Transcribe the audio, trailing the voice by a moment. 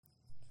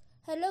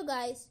Hello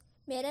guys,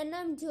 मेरा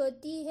नाम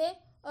ज्योति है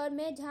और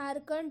मैं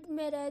झारखंड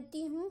में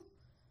रहती हूँ।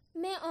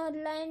 मैं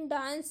ऑनलाइन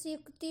डांस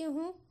सीखती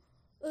हूँ।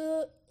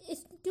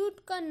 इंस्टीट्यूट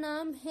का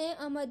नाम है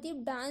अमरदीप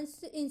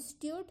डांस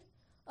इंस्टीट्यूट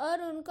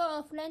और उनका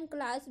ऑफलाइन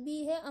क्लास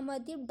भी है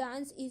Amardeep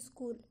dance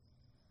school.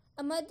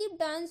 Amardeep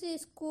dance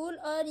school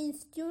और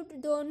इंस्टीट्यूट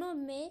दोनों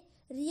में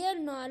रियल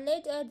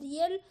नॉलेज और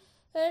रियल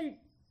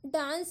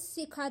डांस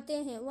सिखाते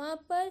हैं। वहाँ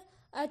पर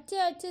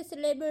अच्छे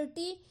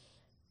सेलिब्रिटी,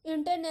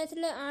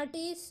 इंटरनेशनल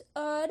आर्टिस्ट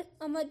और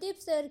अमरदीप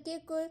सर के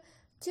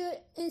कुछ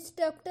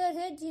इंस्ट्रक्टर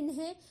हैं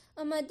जिन्हें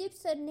अमरदीप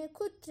सर ने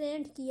खुद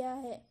ट्रेंड किया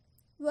है।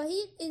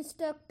 वही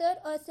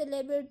इंस्ट्रक्टर और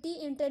सेलिब्रिटी,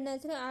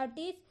 इंटरनेशनल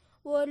आर्टिस्ट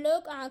वो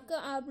लोग आकर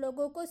आप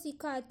लोगों को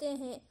सिखाते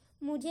हैं,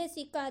 मुझे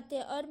सिखाते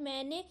हैं और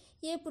मैंने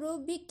ये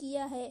प्रूव भी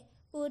किया है।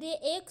 पूरे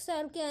 1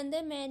 साल के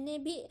अंदर मैंने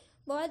भी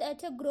बहुत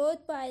अच्छा ग्रोथ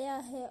पाया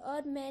है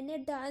और मैंने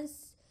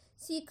डांस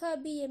सीखा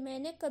भी है।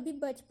 मैंने कभी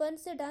बचपन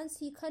से डांस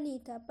सीखा नहीं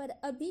था, पर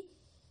अभी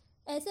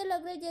ऐसा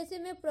लग रहा है जैसे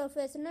मैं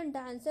प्रोफेशनल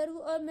डांसर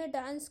हूँ और मैं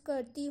डांस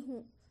करती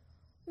हूँ।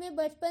 मैं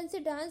बचपन से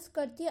डांस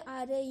करती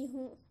आ रही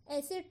हूँ,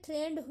 ऐसे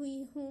ट्रेंड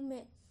हुई हूँ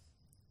मैं।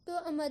 तो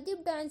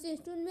अमरदीप डांस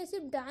इंस्टीट्यूट में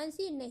सिर्फ डांस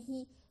ही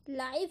नहीं,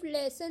 लाइफ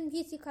लेसन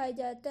भी सिखाया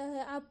जाता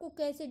है। आपको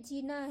कैसे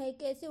जीना है,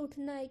 कैसे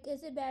उठना है,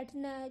 कैसे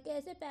बैठना है,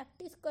 कैसे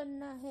प्रैक्टिस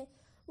करना है,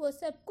 वो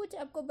सब कुछ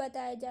आपको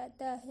बताया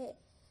जाता है।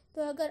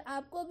 तो अगर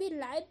आपको भी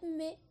लाइफ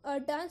में और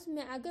डांस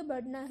में आगे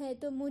बढ़ना है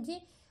तो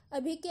मुझे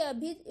अभी के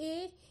अभी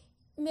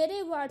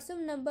मेरे व्हाट्सएप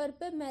नंबर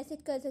पर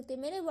मैसेज कर सकते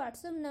हैं। मेरे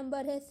व्हाट्सएप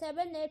नंबर है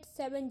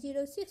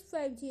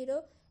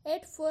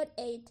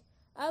 7870650848।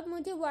 आप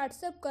मुझे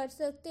व्हाट्सएप कर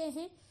सकते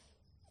हैं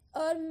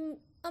और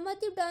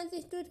अमरदीप डांस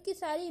इंस्टीट्यूट की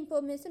सारी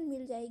इंफॉर्मेशन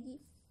मिल जाएगी।